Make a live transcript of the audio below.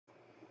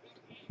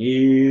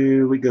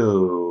Here we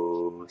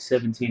go.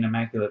 17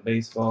 Immaculate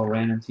Baseball,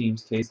 random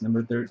teams, case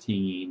number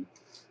 13.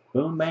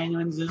 Boom, bang,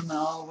 and zooming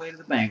all the way to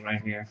the bank right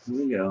here. Here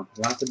we go.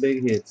 Lots of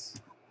big hits.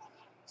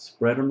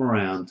 Spread them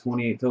around.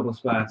 28 total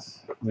spots.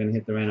 We're going to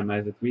hit the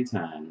randomizer 3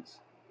 times.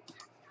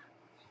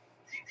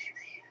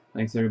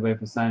 Thanks everybody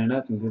for signing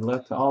up, and good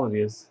luck to all of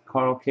you.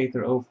 Carl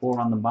Cather 04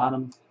 on the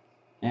bottom.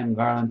 M.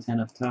 Garland 10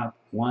 up top.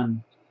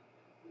 1,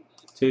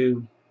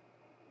 2,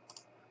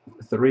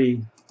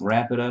 3.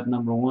 Wrap it up,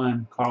 number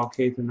 1. Carl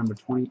Cather, number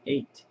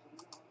 28.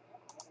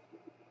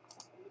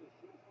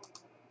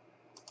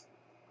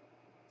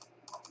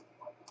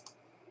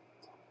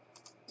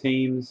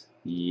 Teams,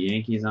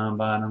 Yankees on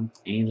bottom,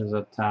 Angels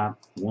up top.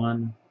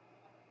 1,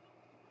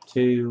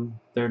 2,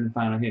 third and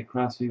final hit,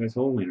 cross fingers,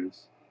 hole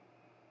winners.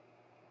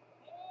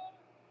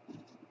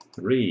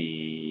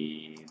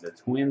 3, the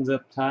Twins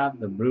up top,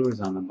 the Brewers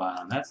on the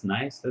bottom. That's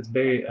nice. That's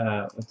very,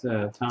 what's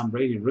Tom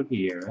Brady rookie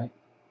year, right?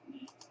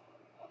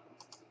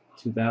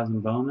 2000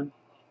 Bowman.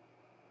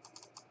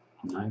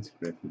 Nice,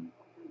 Griffin.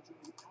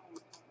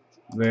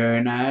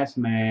 Very nice,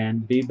 man.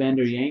 B.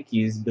 Bender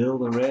Yankees, Bill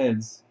the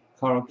Reds.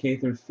 Carl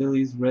Cather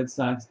Phillies, Red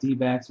Sox,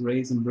 D-backs,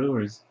 Rays, and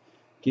Brewers.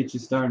 Get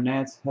Your Star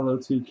Nats, Hello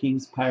to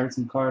Kings, Pirates,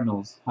 and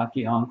Cardinals.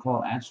 Hockey On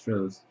Call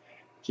Astros.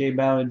 J.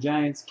 Ballard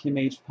Giants, Kim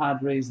H.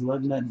 Padres,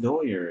 Lugnut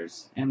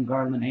Doyers. M.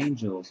 Garland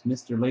Angels,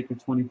 Mr. Laker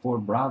 24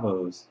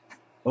 Bravos.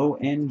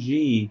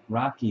 ONG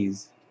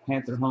Rockies,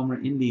 Panther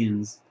Homer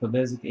Indians,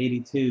 Povezic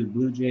 82,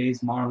 Blue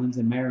Jays, Marlins,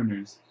 and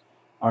Mariners.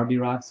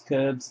 RB Rocks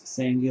Cubs,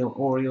 Sandgill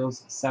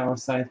Orioles, Sour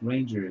Scythe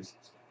Rangers.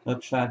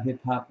 Upshot Hip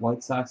Hop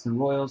White Sox and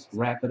Royals.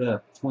 Wrap it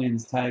up.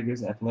 Twins,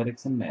 Tigers,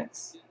 Athletics, and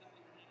Mets.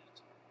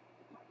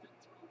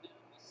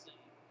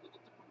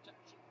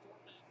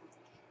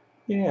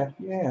 Yeah.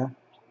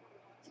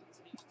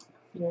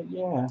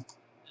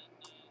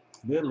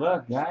 Good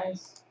luck,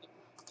 guys.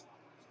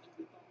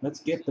 Let's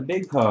get the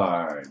big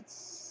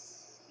cards.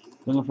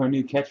 Looking for a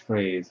new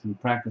catchphrase. We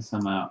practice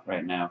some out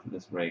right now for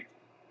this break.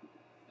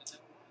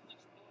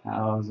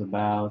 How's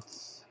about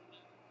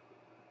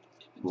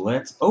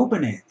let's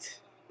open it?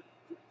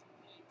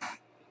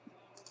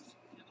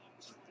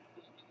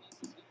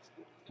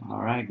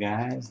 Alright,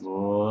 guys.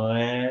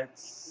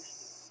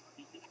 Let's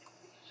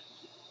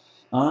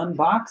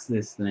unbox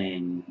this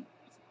thing.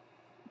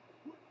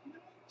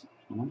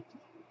 Huh? What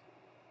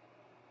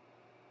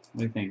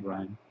do you think,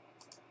 Ryan?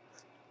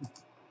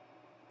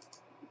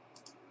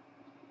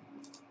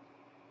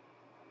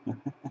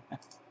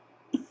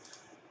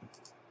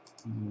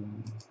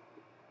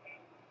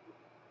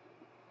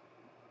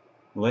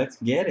 Let's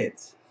get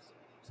it.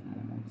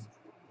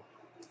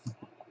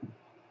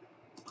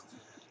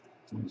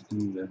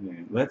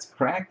 Let's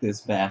crack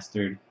this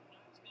bastard.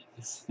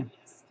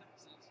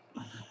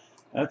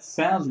 That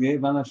sounds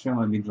good, but I'm not sure I'm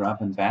going to be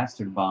dropping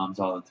bastard bombs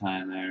all the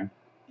time there,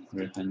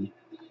 Griffin.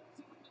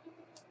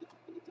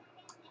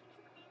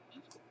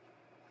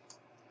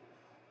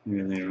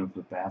 Really room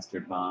for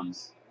bastard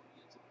bombs.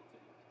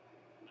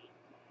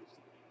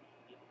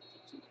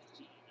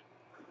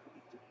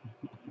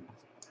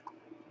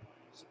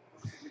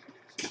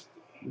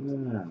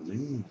 Oh,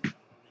 man.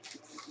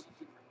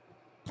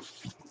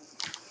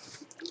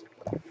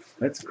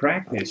 Let's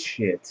crack this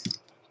shit.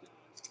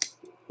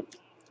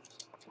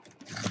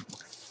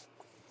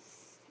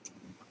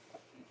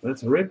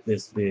 Let's rip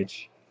this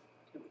bitch.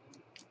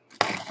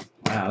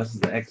 Wow, this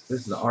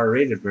is the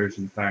R-rated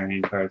version of Fire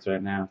Hand cards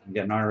right now. I'm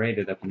getting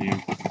R-rated up in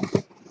here.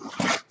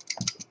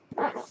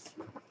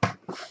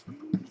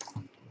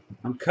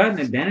 I'm cutting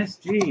it, Dennis.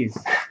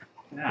 Jeez.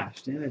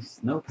 Gosh, Dennis,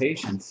 no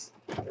patience.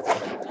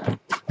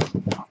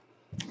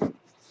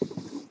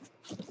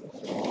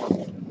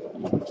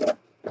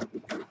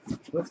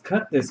 Let's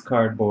cut this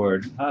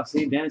cardboard. Oh,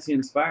 see, Dennis, you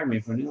inspired me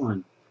for a new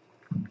one.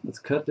 Let's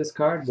cut this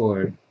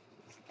cardboard.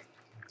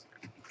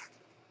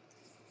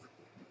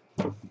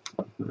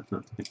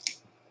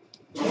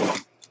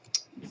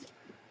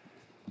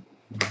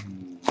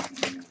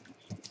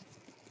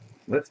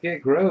 Let's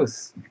get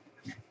gross.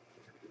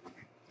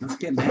 Let's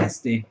get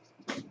nasty.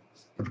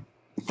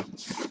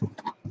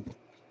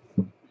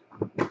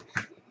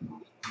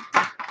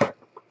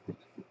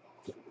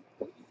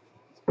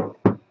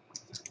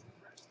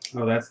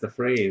 Oh, that's the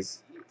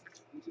phrase.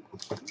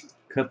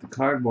 Cut the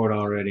cardboard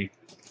already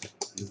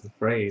is the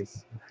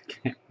phrase.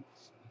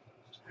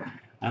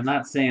 I'm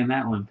not saying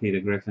that one,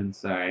 Peter Griffin.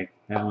 Sorry.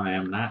 That one I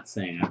am not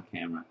saying on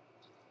camera.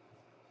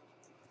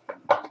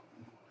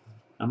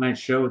 I might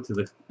show it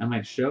to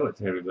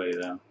everybody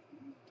though.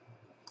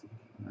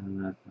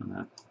 I'm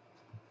not.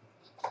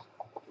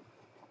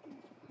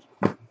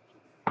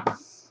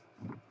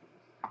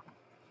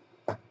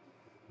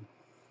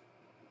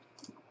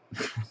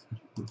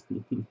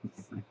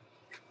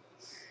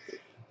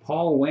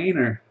 Paul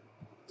Wainer,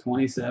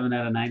 27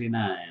 out of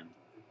 99.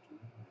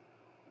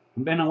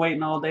 I've been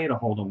waiting all day to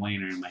hold a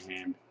Wainer in my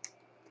hand.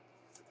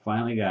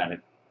 Finally got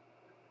it.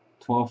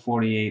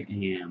 12:48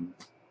 a.m.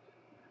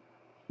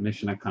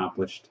 Mission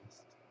accomplished.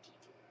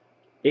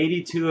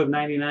 82 of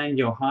 99,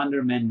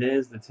 Yohander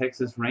Mendez, the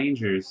Texas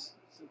Rangers.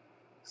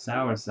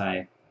 Sour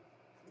Scythe.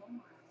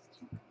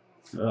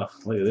 Ugh,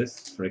 look at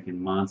this freaking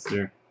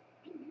monster.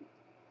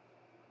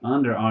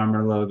 Under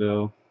Armour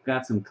logo.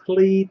 Got some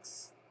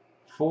cleats.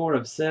 4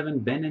 of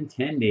 7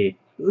 Benintendi.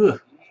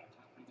 Ugh.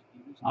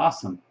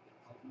 Awesome.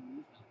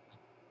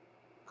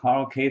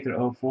 Carl Cather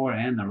 04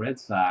 and the Red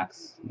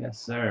Sox. Yes,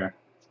 sir.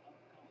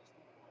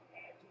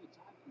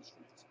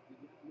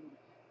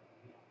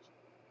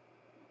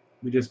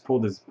 We just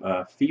pulled his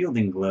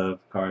fielding glove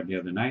card the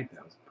other night.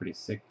 That was pretty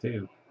sick,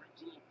 too.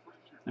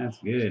 That's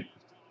good.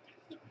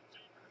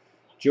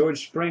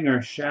 George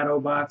Springer, Shadow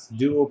Box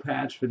dual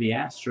patch for the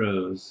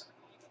Astros.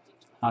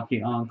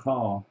 Hockey on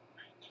call.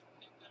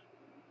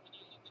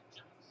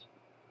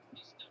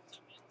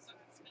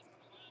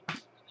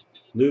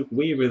 Luke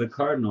Weaver, the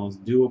Cardinals,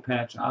 dual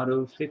patch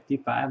auto,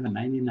 55 and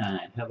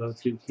 99. Hello,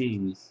 2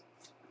 Kings.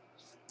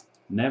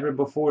 Never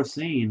before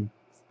seen.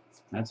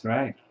 That's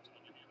right.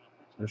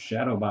 Those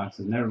shadow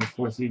boxes, never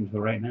before seen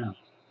until right now.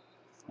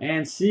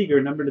 And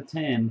Seager, number to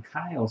 10,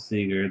 Kyle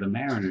Seager, the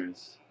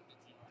Mariners.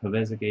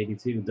 Kovacic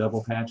 82,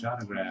 double patch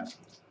autograph.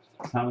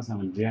 Thomas, I'm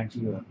going to jack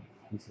you up.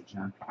 Piece of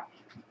junk.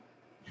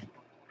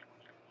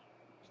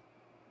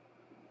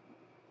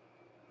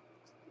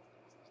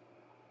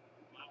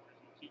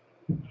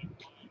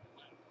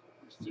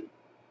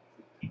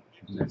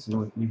 Messing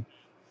with me.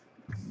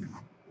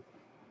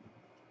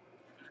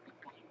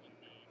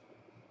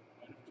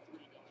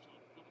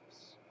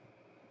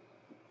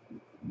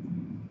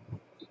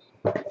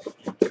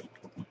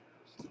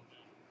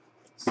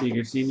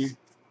 Seager Senior.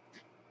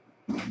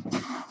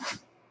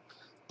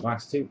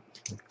 Box 2.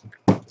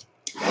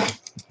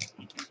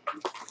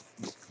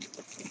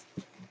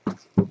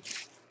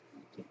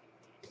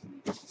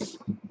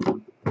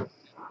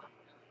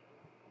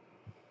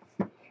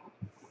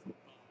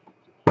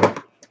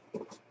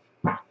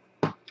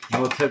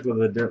 All it took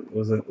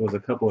was a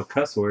couple of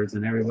cuss words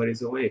and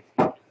everybody's awake.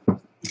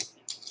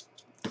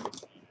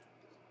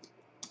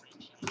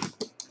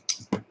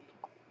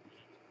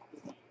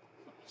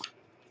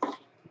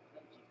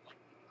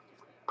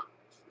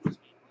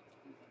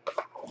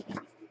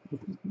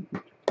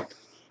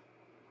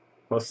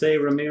 Jose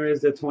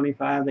Ramirez to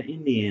 25, the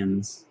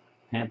Indians.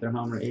 Panther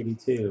Homer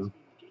 82.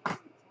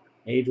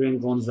 Adrian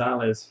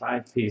Gonzalez,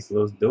 5-piece,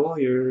 Los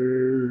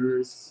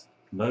Doyers.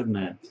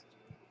 Lugnet.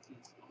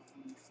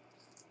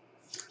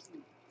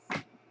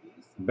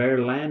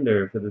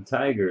 Verlander for the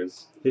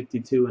Tigers,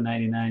 52 and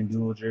 99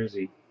 dual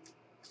jersey.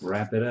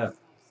 Wrap it up.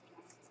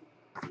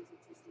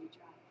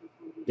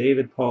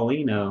 David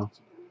Paulino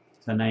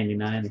to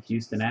 99, the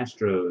Houston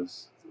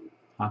Astros.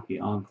 Hockey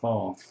on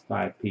call,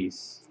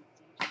 5-piece.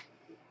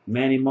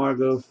 Manny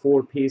Margot,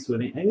 4-piece with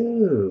an,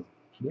 ooh,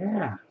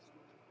 yeah,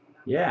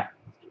 yeah.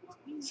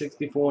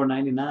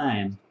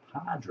 64.99,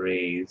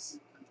 Padres.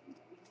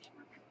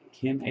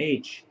 Kim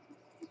H.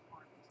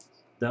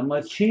 The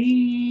Machine.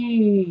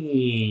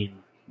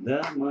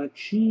 The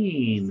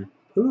Machine.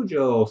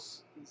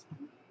 Pujols.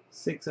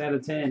 6 out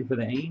of 10 for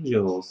the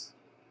Angels.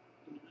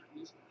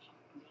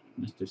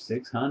 Mr.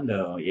 6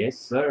 Hundo. Yes,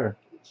 sir.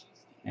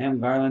 M.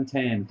 Garland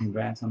 10.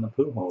 Congrats on the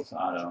Pujols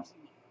auto.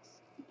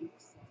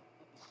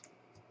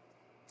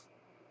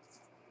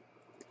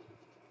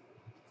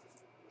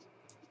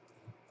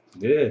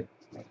 Good.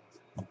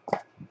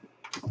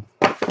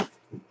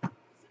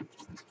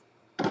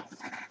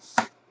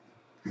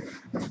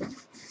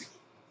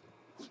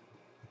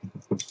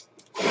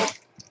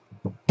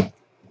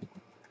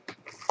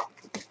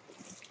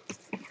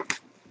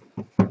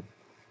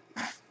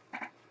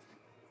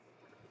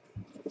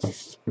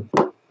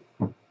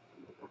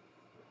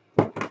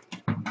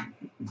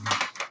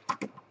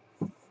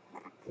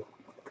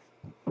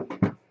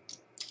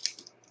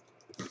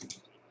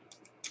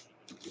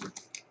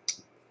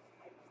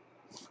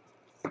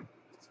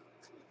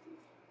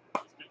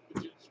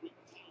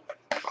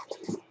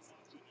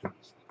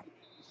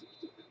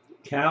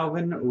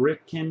 Calvin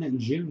Ripken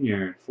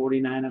Jr.,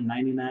 49 of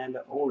 99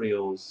 to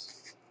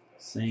Orioles.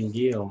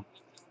 Sangiel.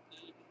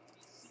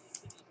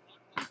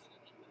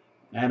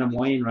 Adam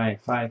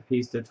Wainwright,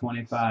 5-piece to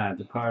 25,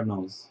 the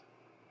Cardinals.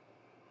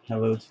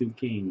 Hello, 2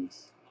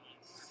 Kings.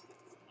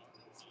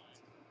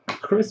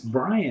 Chris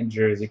Bryant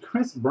jersey.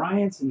 Chris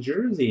Bryant's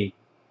jersey.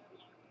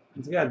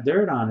 It's got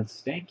dirt on it.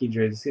 Stanky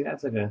jersey. See,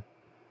 that's like a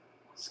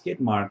skid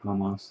mark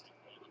almost.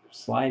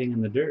 Sliding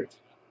in the dirt.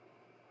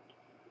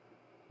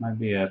 Might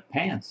be a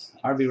pants.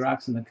 RB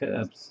Rocks and the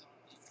Cubs.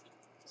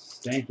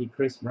 Stanky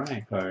Chris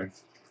Bryant card.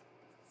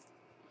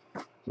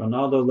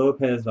 Ronaldo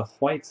Lopez, the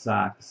White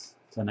Sox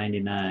to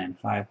 99.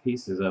 5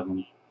 pieces of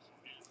them.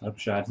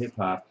 Upshot Hip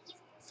Hop.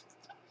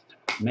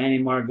 Manny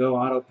Margot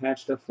auto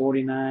patch to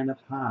 49 to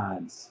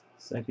Pods.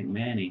 Second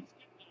Manny.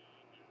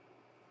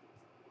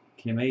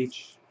 Kim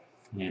H.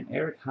 And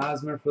Eric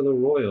Hosmer for the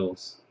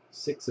Royals.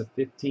 6 of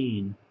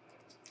 15.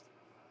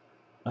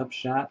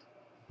 Upshot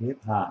Hip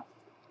Hop.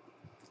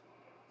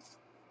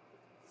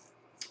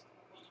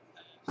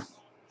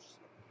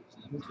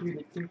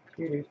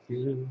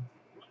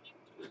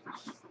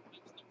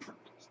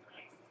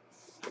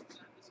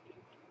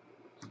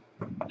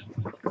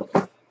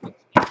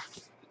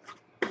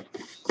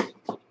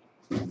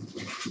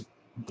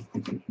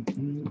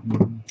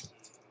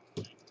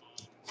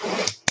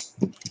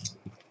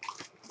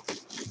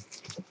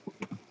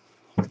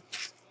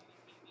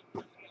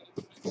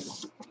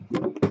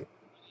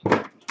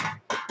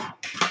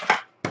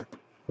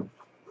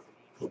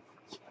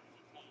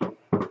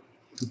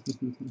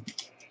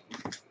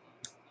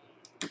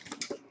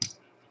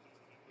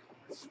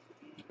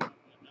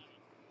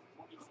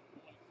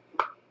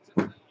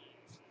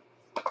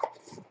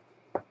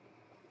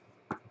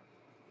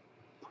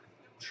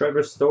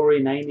 Trevor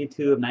Story,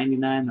 92 of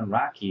 99, the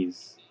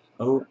Rockies.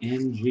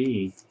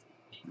 OMG.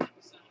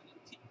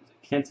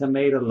 Kenta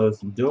Maeda,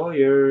 Los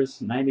Doyers,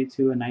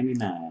 92 of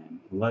 99,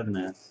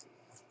 Lugness.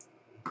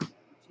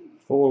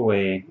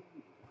 Four-way.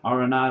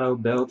 Arenado,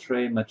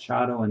 Beltre,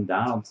 Machado, and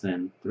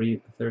Donaldson,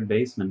 third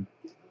baseman.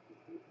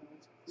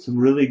 Some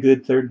really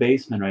good third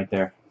basemen right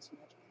there.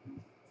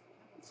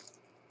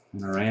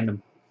 And a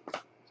random.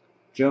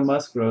 Joe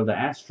Musgrove, the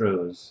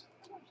Astros,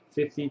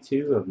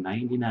 52 of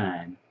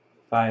 99.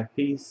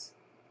 5-piece.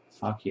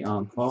 Hockey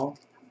on call.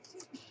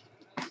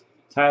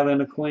 Tyler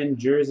McQuinn,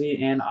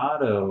 jersey and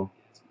auto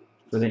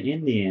for the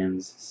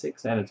Indians,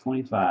 6 out of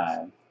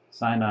 25.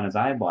 Signed on his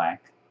eye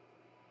black.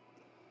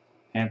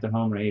 Panther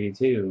homer,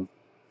 82.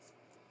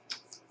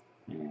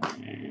 And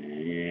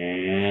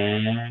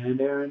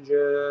Aaron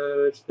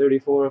Judge,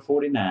 34 of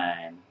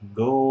 49.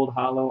 Gold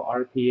hollow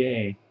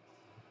RPA.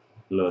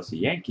 Los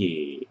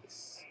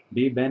Yankees.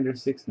 B. Bender,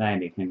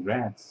 690.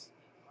 Congrats.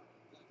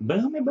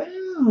 Boomy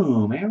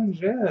boom. Aaron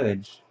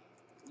Judge.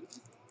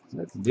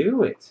 Let's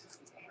do it.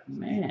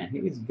 Man,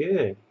 he's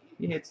good.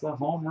 He hits the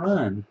home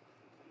run.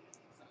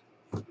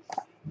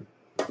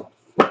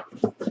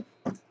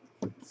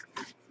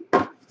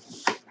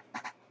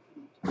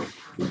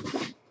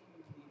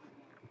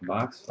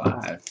 Box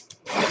 5.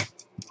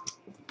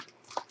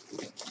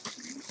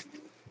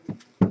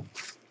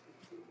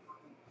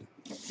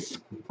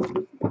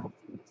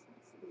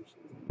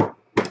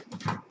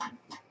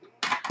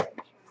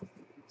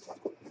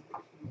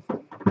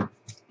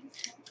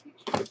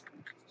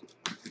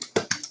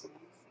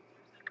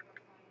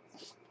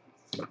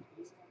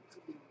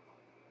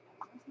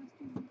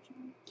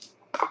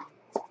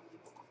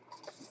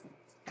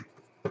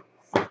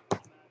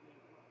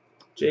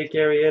 Jake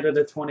Arrieta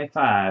to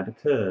 25, the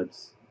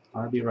Cubs.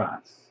 RB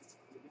Rocks.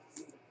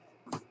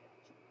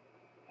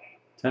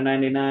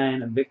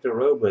 1099, Victor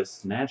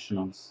Robles,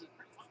 Nationals.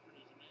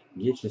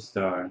 Get your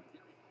star.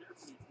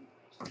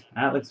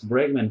 Alex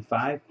Bregman,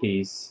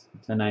 5-piece,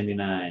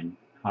 1099.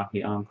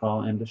 Hockey on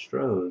call and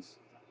Astros.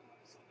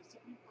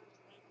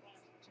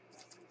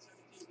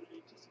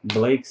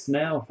 Blake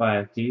Snell,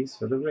 5-piece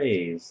for the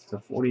Rays to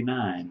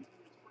 49.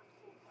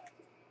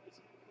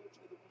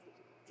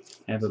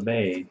 Tampa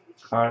Bay.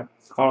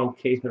 Carl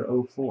Cather,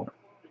 04.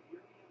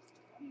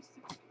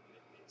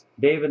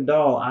 David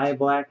Dahl, eye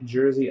black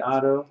jersey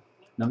auto,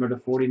 number to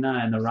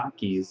 49, the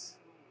Rockies.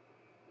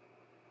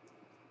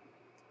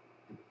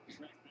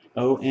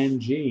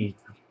 OMG.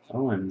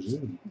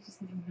 OMG.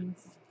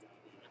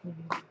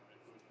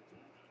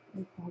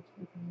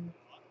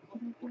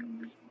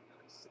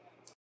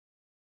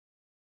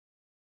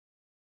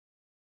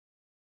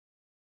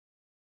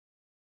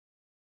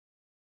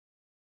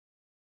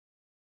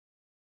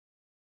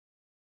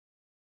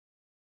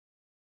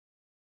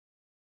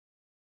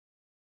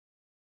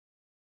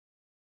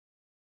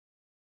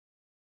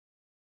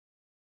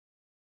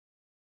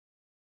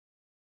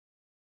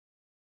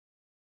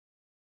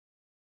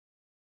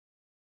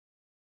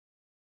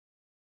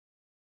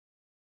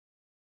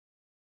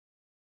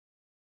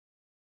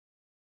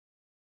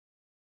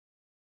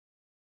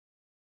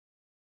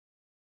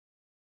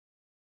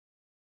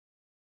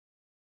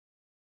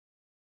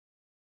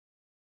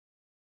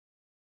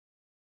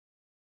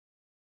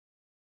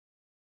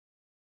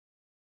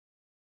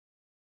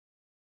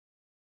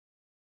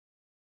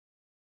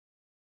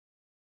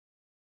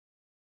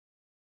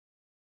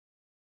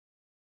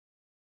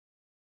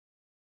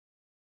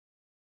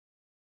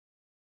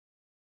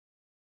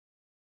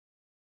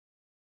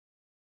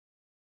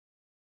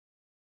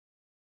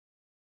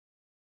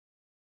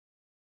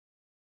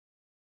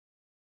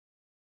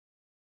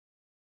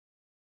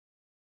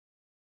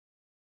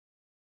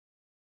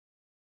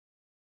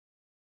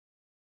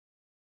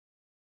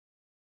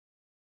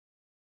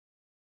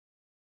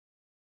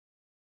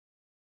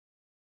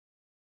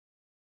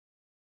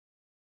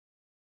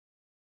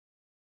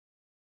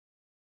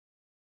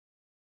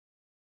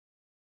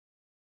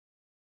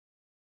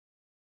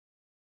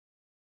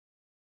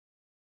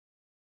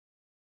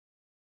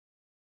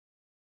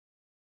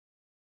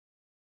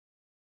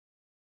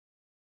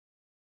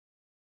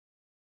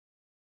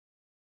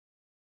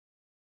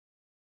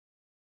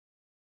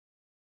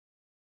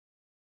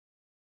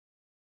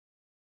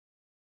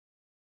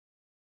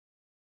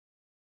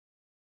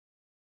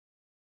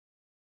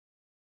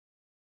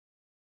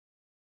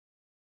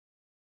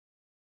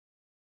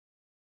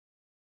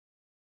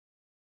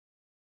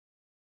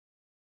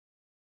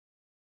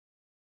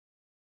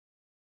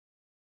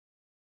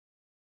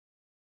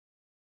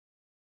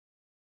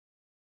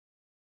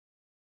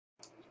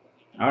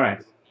 All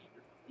right.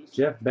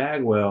 Jeff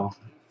Bagwell,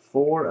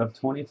 4 of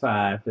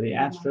 25 for the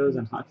Astros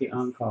and Hockey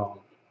on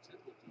call.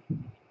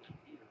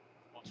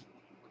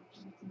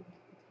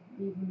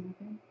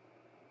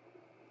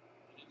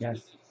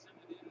 Yes.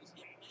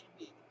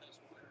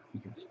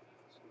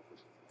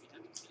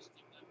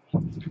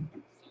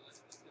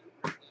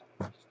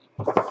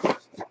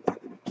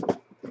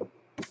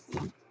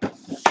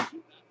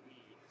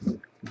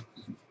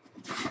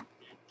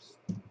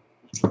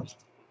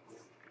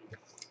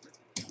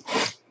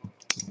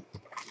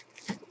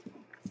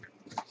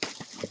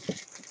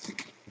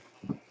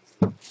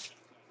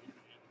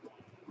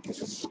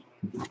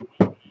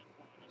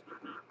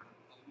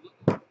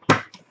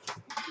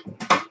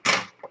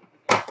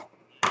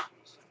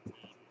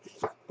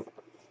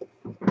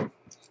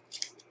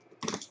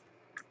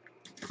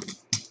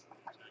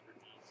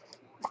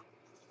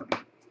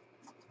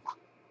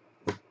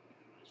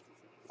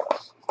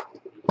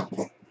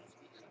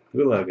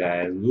 Good luck,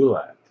 guys. Good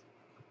luck.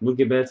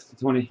 Mookie Betts to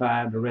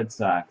 25, the Red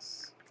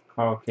Sox.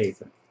 Carl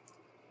Cather.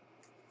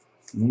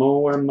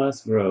 More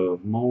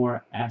Musgrove.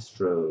 More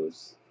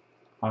Astros.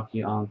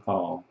 Hockey on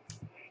call.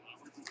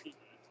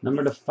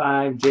 Number to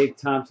 5, Jake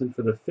Thompson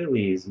for the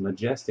Phillies.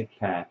 Majestic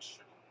patch.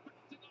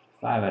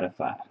 5 out of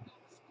 5.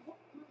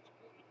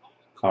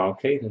 Carl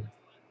Cather.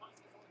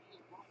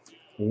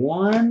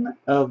 1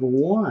 of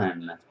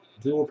 1.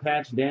 Dual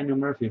patch Daniel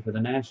Murphy for the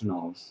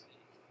Nationals.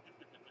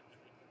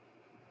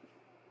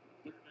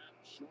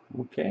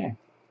 Okay.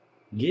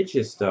 Get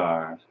your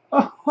star.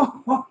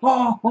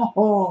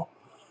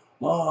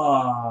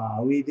 Oh,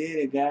 we did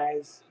it,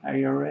 guys. Are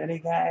you ready,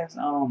 guys?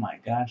 Oh my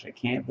gosh, I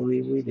can't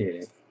believe we did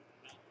it.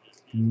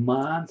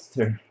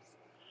 Monster.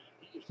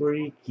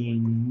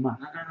 Freaking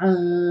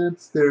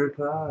monster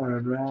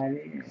card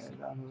right here.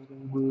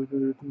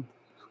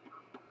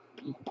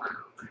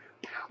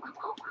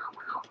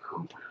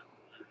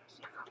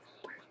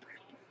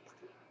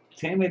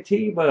 Timmy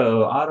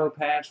Tebow, auto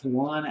patch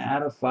 1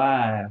 out of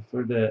 5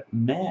 for the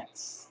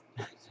Mets.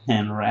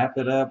 And wrap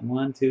it up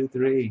 1, 2,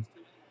 3.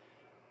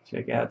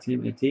 Check out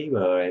Timmy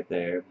Tebow right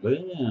there.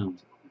 Boom.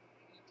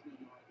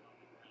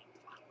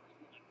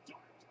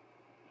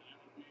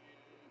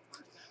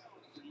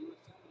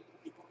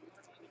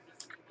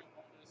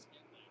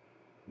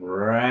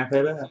 Wrap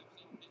it up.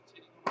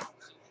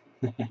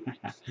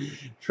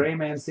 Trey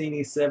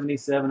Mancini,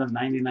 77 of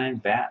 99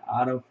 bat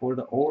auto for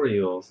the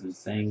Orioles in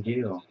St.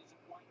 Gil.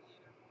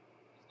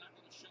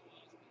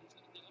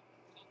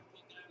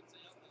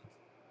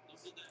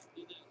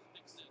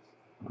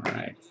 All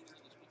right,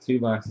 2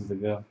 boxes to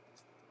go.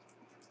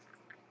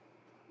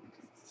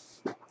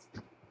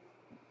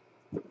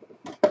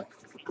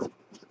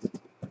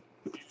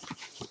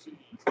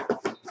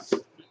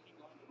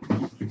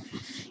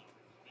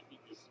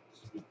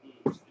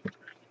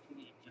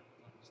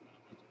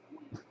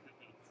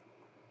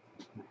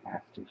 I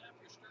have to.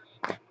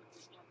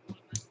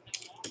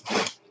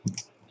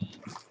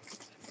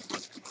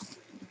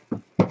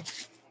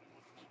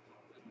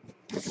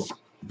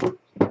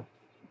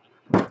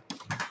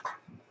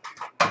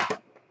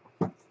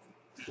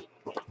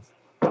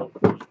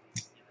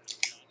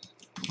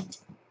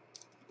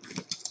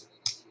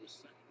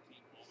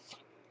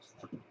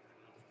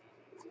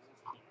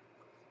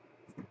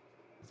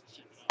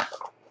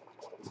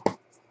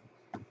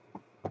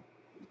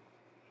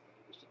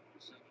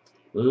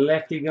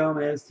 Lefty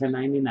Gomez,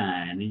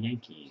 1099, the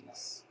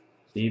Yankees.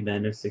 Steve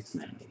Bender,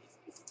 690.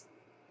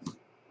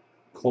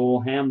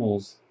 Cole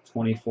Hamels,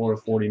 24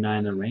 of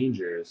 49, the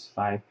Rangers.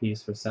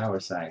 5-piece for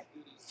Sourside.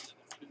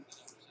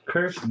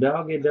 Kirsch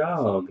Doggy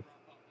Dog,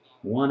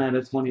 1 out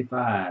of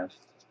 25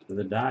 for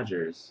the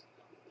Dodgers.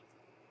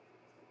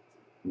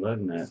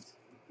 Lugnut.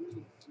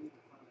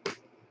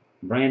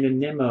 Brandon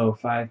Nimmo,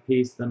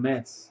 5-piece, the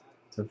Mets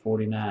to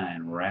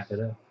 49. Wrap it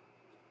up.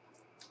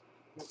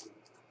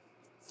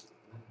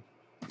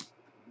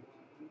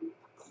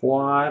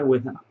 Quad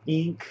with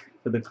ink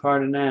for the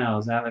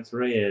Cardinals. Alex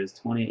Reyes,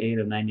 28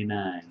 of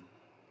 99.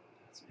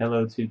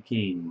 Hello to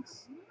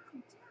Kings.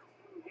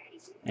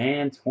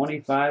 And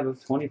 25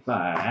 of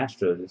 25.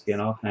 Astros just getting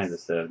all kinds of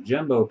stuff.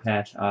 Jumbo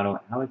patch auto.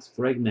 Alex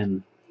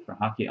Bregman for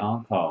Hockey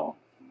On Call.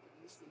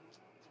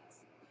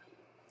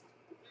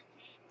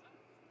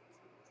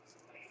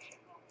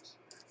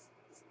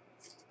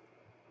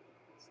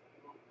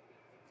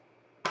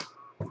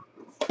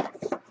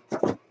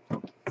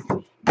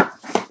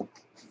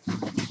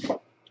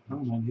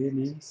 Oh my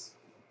goodness.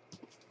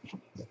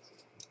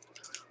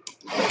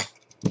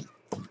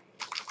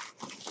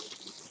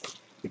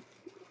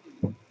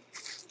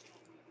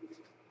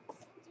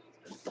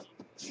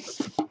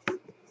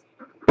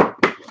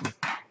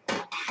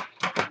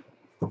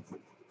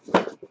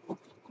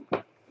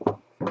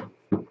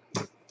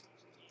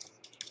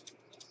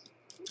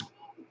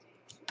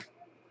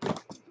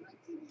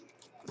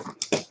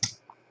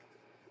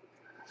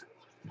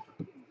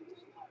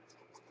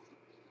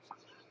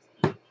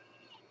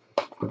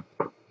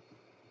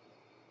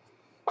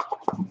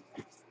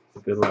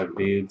 Good luck,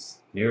 dudes.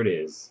 Here it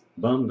is.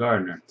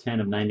 Bumgarner, 10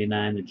 of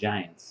 99, the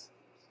Giants.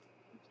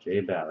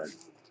 Jay Ballard.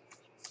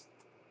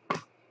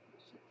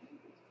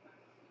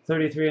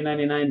 33 of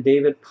 99,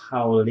 David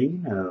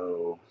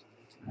Paulino.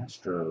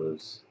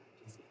 Astros.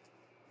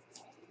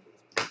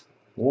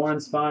 Warren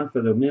Spahn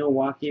for the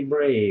Milwaukee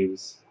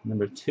Braves.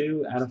 Number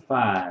 2 out of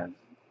 5.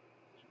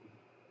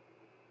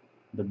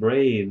 The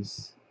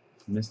Braves.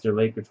 Mr.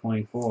 Laker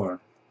 24.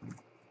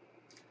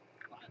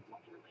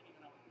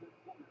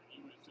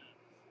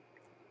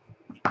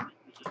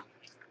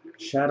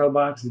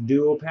 Shadowbox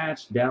dual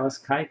patch. Dallas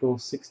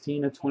Keuchel,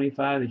 16 of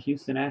 25. The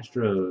Houston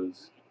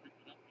Astros.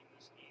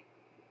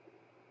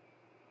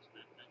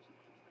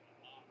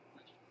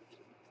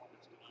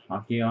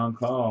 Hockey on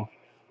call.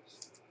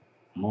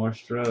 More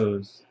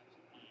Stros.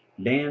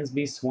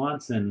 Dansby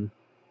Swanson.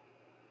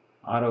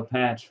 Auto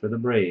patch for the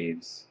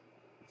Braves.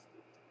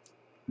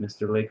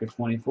 Mr. Laker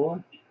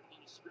 24.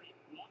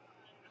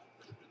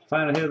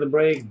 Final hit of the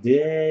break.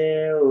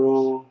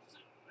 Daryl.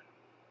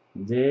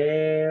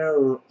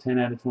 10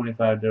 out of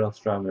 25. Daryl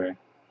Strawberry.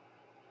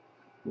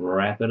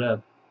 wrap it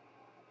up.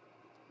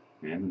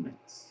 And the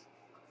Mets.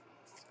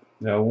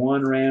 Got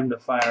one Ram to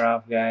fire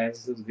off,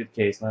 guys. This was a good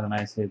case. A lot of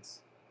nice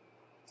hits.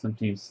 Some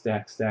teams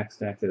stacked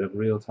it up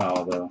real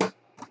tall, though.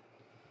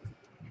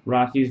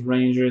 Rockies,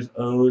 Rangers,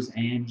 O's,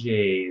 and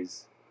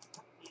Jays.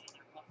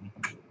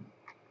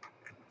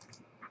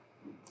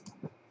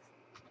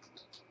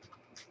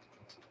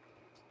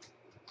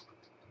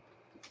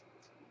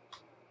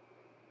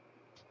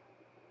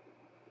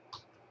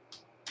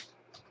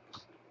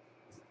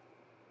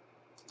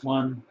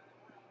 One,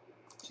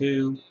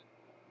 two,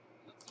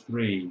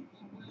 three.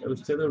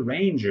 Goes to the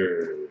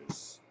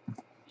Rangers.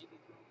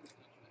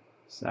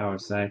 Sour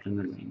side from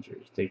the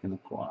Rangers. Taking the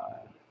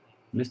quad.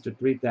 Mr.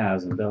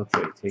 3000,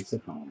 Beltray, takes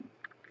it home.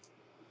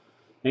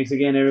 Thanks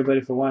again,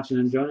 everybody, for watching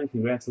and joining.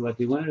 Congrats to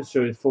lucky winners.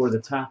 Show you 4 of the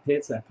top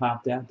hits that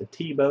popped out. The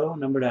Tebow,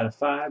 numbered out of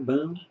 5,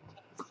 boom.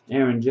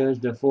 Aaron Judge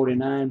to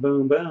 49,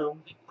 boom,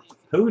 boom.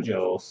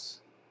 Pujos,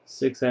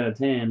 6 out of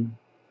 10.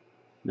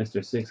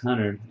 Mr.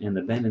 600, and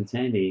the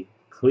Benintendi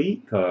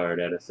cleat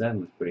card out of 7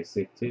 was pretty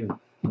sick, too.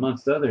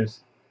 Amongst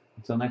others.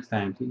 Until next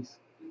time, peace.